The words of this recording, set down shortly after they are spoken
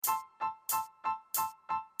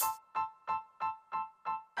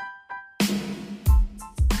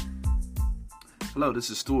Hello, this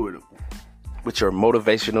is Stuart with your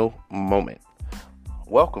motivational moment.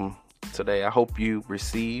 Welcome today. I hope you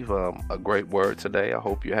receive a great word today. I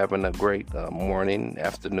hope you're having a great morning,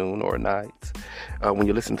 afternoon, or night when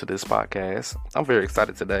you listen to this podcast. I'm very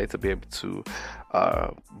excited today to be able to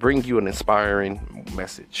bring you an inspiring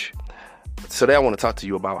message. Today I want to talk to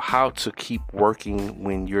you about how to keep working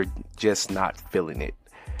when you're just not feeling it.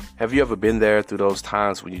 Have you ever been there through those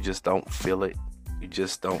times when you just don't feel it? You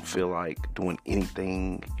just don't feel like doing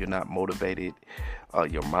anything. You're not motivated.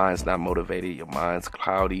 Your mind's not motivated. Your mind's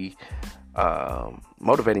cloudy.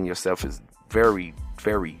 Motivating yourself is very,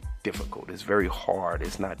 very difficult. It's very hard.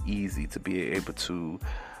 It's not easy to be able to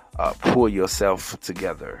pull yourself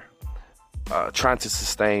together. Trying to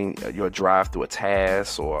sustain your drive through a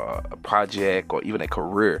task or a project or even a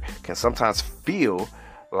career can sometimes feel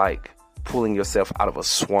like pulling yourself out of a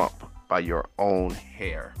swamp by your own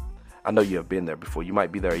hair. I know you have been there before. You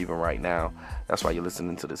might be there even right now. That's why you're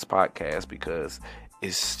listening to this podcast, because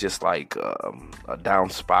it's just like a down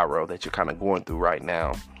spiral that you're kind of going through right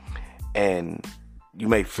now. And you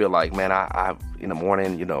may feel like, man, I in the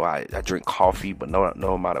morning, I drink coffee, but no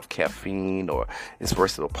amount of caffeine or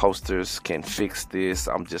inspirational posters can fix this.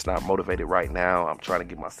 I'm just not motivated right now. I'm trying to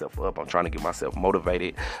get myself up. I'm trying to get myself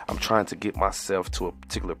motivated. I'm trying to get myself to a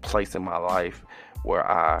particular place in my life where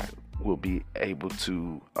I will be able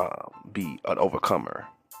to be an overcomer.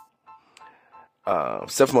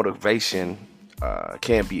 Self-motivation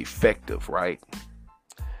can be effective, right?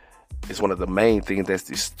 It's one of the main things that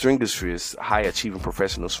distinguishes high-achieving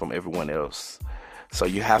professionals from everyone else. So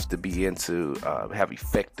you have to begin to have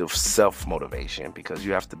effective self-motivation, because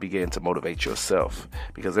you have to begin to motivate yourself,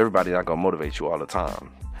 because everybody's not going to motivate you all the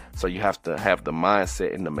time. So you have to have the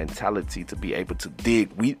mindset and the mentality to be able to dig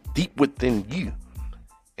deep within you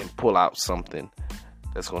and pull out something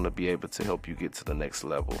that's going to be able to help you get to the next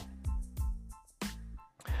level.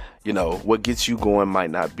 What gets you going might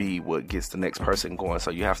not be what gets the next person going. So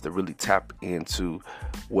you have to really tap into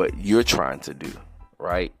what you're trying to do,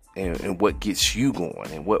 right? And what gets you going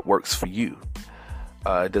and what works for you.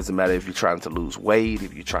 It doesn't matter if you're trying to lose weight,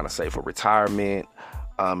 if you're trying to save for retirement,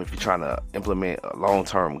 if you're trying to implement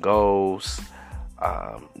long-term goals,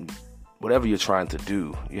 whatever you're trying to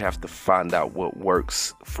do, you have to find out what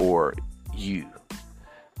works for you.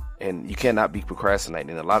 And you cannot be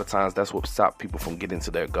procrastinating. A lot of times that's what stops people from getting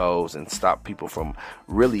to their goals and stop people from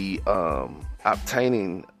really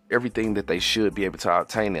obtaining everything that they should be able to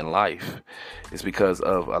obtain in life. It's because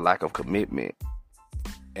of a lack of commitment.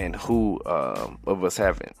 And who of us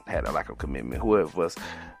haven't had a lack of commitment? Who of us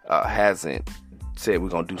hasn't said we're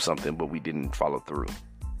going to do something, but we didn't follow through?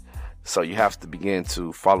 So you have to begin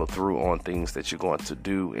to follow through on things that you're going to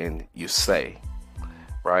do and you say,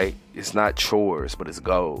 right? It's not chores, but it's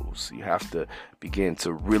goals. You have to begin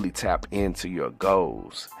to really tap into your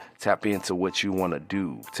goals, tap into what you want to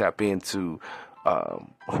do, tap into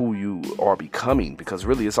who you are becoming, because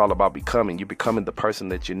really it's all about becoming. You're becoming the person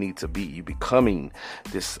that you need to be. You're becoming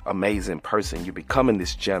this amazing person. You're becoming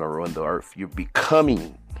this general in the earth. You're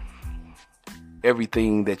becoming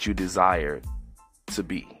everything that you desire to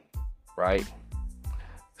be. Right?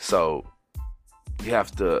 So you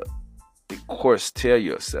have to, of course, tell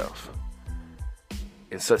yourself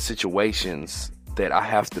in such situations that I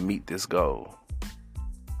have to meet this goal.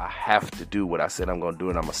 I have to do what I said I'm going to do,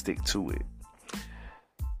 and I'm going to stick to it.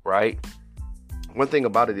 Right? One thing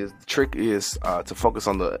about it is, the trick is to focus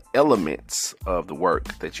on the elements of the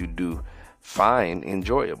work that you do find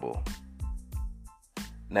enjoyable.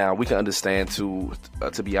 Now, we can understand, to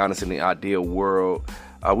be honest, in the ideal world,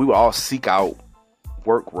 we will all seek out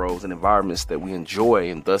work roles and environments that we enjoy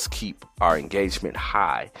and thus keep our engagement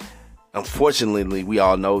high. Unfortunately, we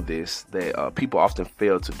all know this, that people often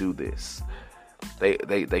fail to do this.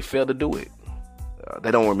 They fail to do it.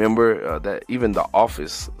 They don't remember that even the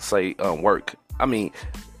office say work. I mean,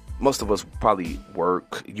 most of us probably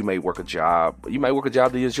work. You may work a job. You might work a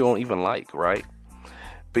job that you don't even like, right?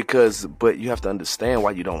 But you have to understand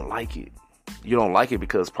why you don't like it. You don't like it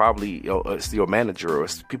because probably it's your manager or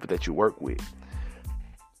it's people that you work with.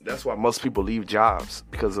 That's why most people leave jobs,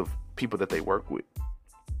 because of people that they work with.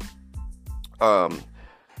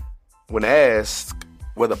 When asked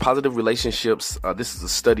whether positive relationships, this is a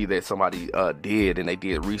study that somebody did, and they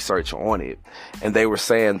did research on it. And they were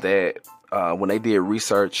saying that when they did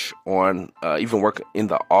research on even work in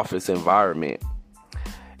the office environment,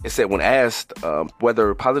 it said when asked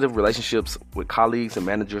whether positive relationships with colleagues and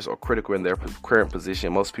managers are critical in their current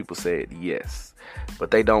position, most people said yes. But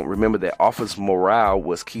they don't remember that office morale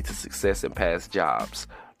was key to success in past jobs.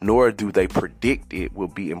 nor do they predict it will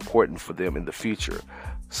be important for them in the future.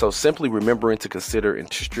 So simply remembering to consider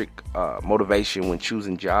intrinsic motivation when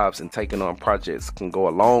choosing jobs and taking on projects can go a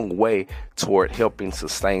long way toward helping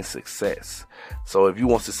sustain success. So if you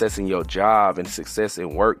want success in your job and success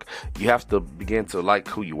in work, you have to begin to like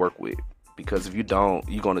who you work with. Because if you don't,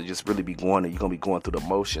 you're going to just really be going through the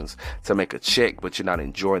motions to make a check, but you're not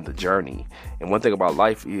enjoying the journey. And one thing about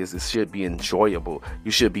life is it should be enjoyable. You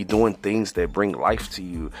should be doing things that bring life to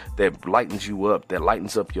you, that lightens you up, that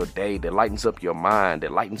lightens up your day, that lightens up your mind,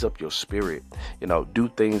 that lightens up your spirit. Do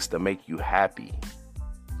things that make you happy.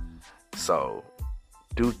 So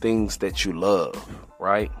do things that you love,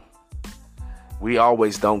 right? We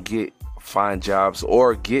always don't find jobs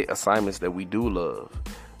or get assignments that we do love.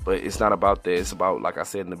 But it's not about that. It's about, like I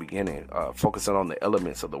said in the beginning, focusing on the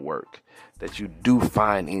elements of the work that you do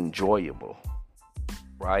find enjoyable,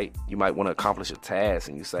 right? You might want to accomplish a task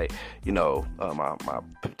and you say, my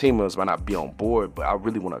team members might not be on board, but I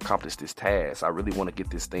really want to accomplish this task. I really want to get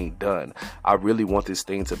this thing done. I really want this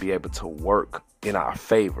thing to be able to work in our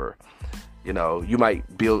favor. You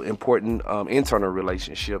might build important internal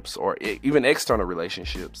relationships or even external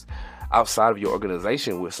relationships outside of your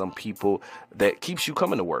organization with some people that keeps you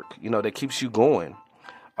coming to work, that keeps you going.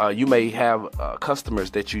 You may have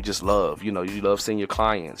customers that you just love. You love seeing your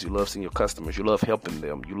clients. You love seeing your customers. You love helping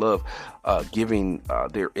them. You love giving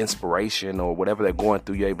their inspiration or whatever they're going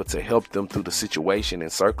through. You're able to help them through the situation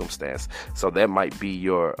and circumstance. So that might be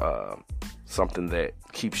your something that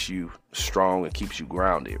keeps you strong and keeps you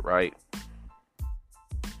grounded, right?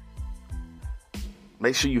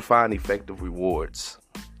 Make sure you find effective rewards.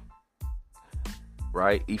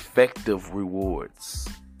 Right? Effective rewards.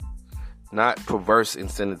 Not perverse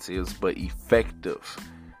incentives, but effective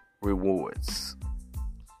rewards.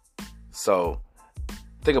 So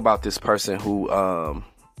think about this person who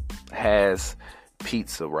has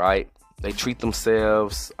pizza, right? They treat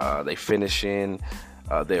themselves, they finish in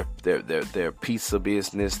their pizza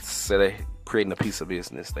business. So they creating a pizza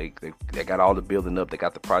business. They got all the building up, they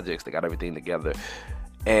got the projects, they got everything together.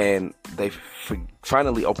 And they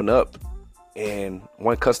finally open up. And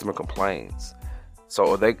one customer complains.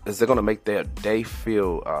 So is they going to make their day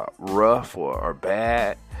feel rough or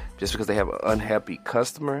bad just because they have an unhappy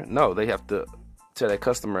customer? No, they have to tell that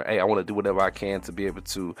customer, hey, I want to do whatever I can to be able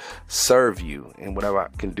to serve you and whatever I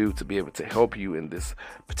can do to be able to help you in this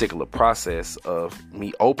particular process of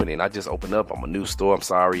me opening. I just opened up. I'm a new store. I'm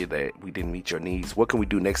sorry that we didn't meet your needs. What can we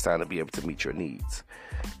do next time to be able to meet your needs?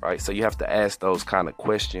 Right? So you have to ask those kind of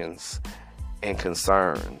questions and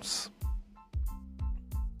concerns.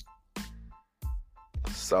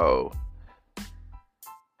 So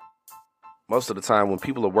most of the time when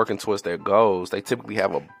people are working towards their goals, they typically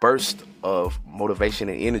have a burst of motivation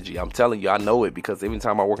and energy. I'm telling you, I know it because every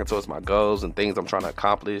time I'm working towards my goals and things I'm trying to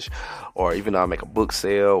accomplish, or even though I make a book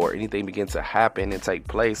sale or anything begins to happen and take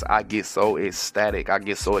place, I get so ecstatic. I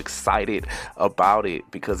get so excited about it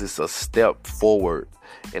because it's a step forward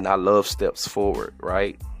and I love steps forward,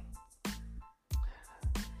 right?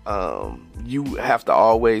 You have to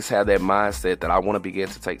always have that mindset that I want to begin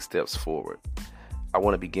to take steps forward. I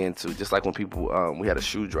want to begin to, just like when people, we had a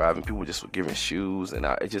shoe drive and people just were giving shoes, and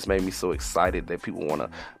it just made me so excited that people want to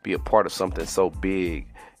be a part of something so big,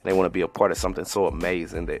 and they want to be a part of something so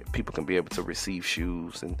amazing that people can be able to receive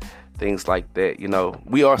shoes and things like that.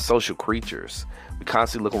 We are social creatures. We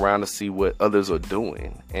constantly look around to see what others are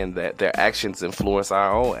doing, and that their actions influence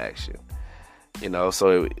our own action.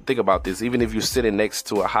 So think about this. Even if you're sitting next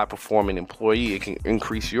to a high-performing employee, it can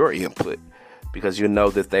increase your input because you know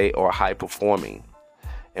that they are high-performing.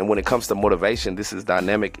 And when it comes to motivation, this is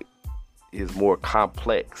dynamic, is more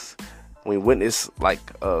complex. When we witness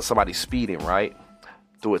somebody speeding, right,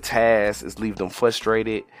 through a task, it's leave them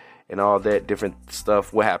frustrated and all that different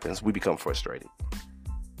stuff. What happens? We become frustrated,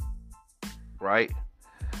 right?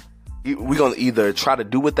 We're going to either try to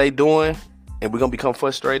do what they're doing and we're going to become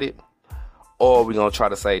frustrated, or we're going to try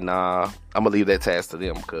to say, nah, I'm going to leave that task to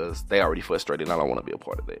them because they already frustrated and I don't want to be a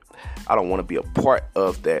part of that. I don't want to be a part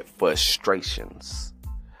of that frustrations,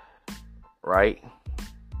 right?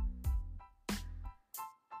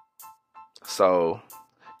 So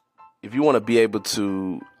if you want to be able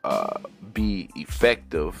to be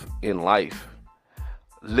effective in life,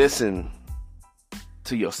 listen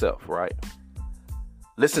to yourself, right?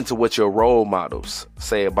 Listen to what your role models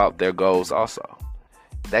say about their goals also.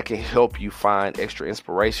 That can help you find extra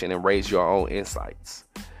inspiration and raise your own insights.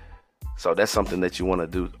 So that's something that you want to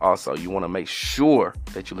do also. You want to make sure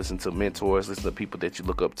that you listen to mentors, listen to people that you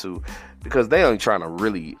look up to, because they ain't trying to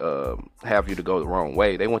really have you to go the wrong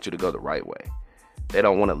way. They want you to go the right way. They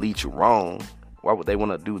don't want to lead you wrong. Why would they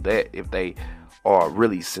want to do that if they are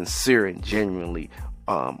really sincere and genuinely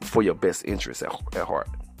for your best interest at heart,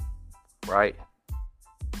 right?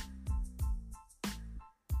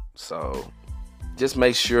 So just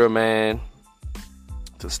make sure, man,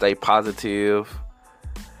 to stay positive,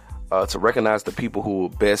 to recognize the people who will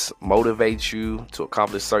best motivate you to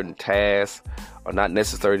accomplish certain tasks are not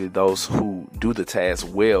necessarily those who do the task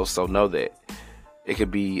well. So know that it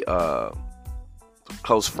could be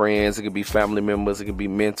close friends, it could be family members, it could be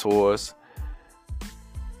mentors,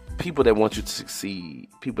 people that want you to succeed,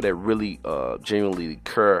 people that really genuinely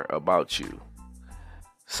care about you.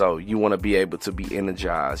 So you want to be able to be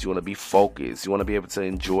energized, you want to be focused, you want to be able to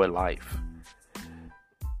enjoy life.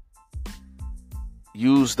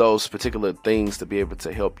 Use those particular things to be able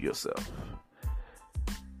to help yourself.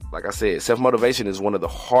 Like I said, self-motivation is one of the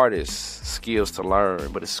hardest skills to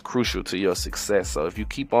learn, but it's crucial to your success. So if you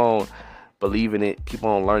keep on believing it, keep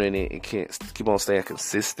on learning it, and keep on staying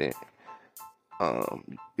consistent,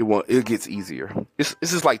 it gets easier. It's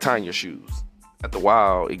just like tying your shoes. After a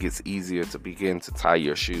while, it gets easier to begin to tie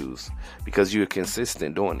your shoes because you're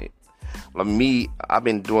consistent doing it. Like me, I've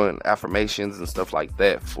been doing affirmations and stuff like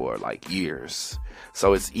that for like years.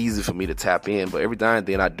 So it's easy for me to tap in, but every now and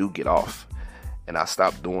then I do get off and I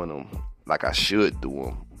stop doing them like I should do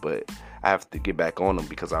them. But I have to get back on them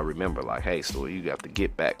because I remember like, hey, Stuart, you have to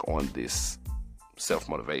get back on this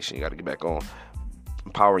self-motivation. You got to get back on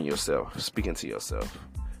empowering yourself, speaking to yourself,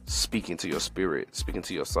 speaking to your spirit, speaking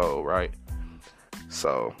to your soul, right?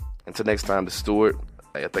 So until next time, this is Stuart.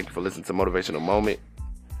 Thank you for listening to Motivational Moment.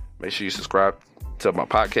 Make sure you subscribe to my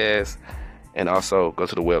podcast and also go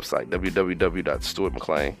to the website,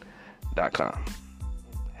 www.stuartmcclain.com.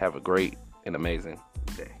 Have a great and amazing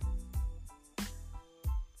day.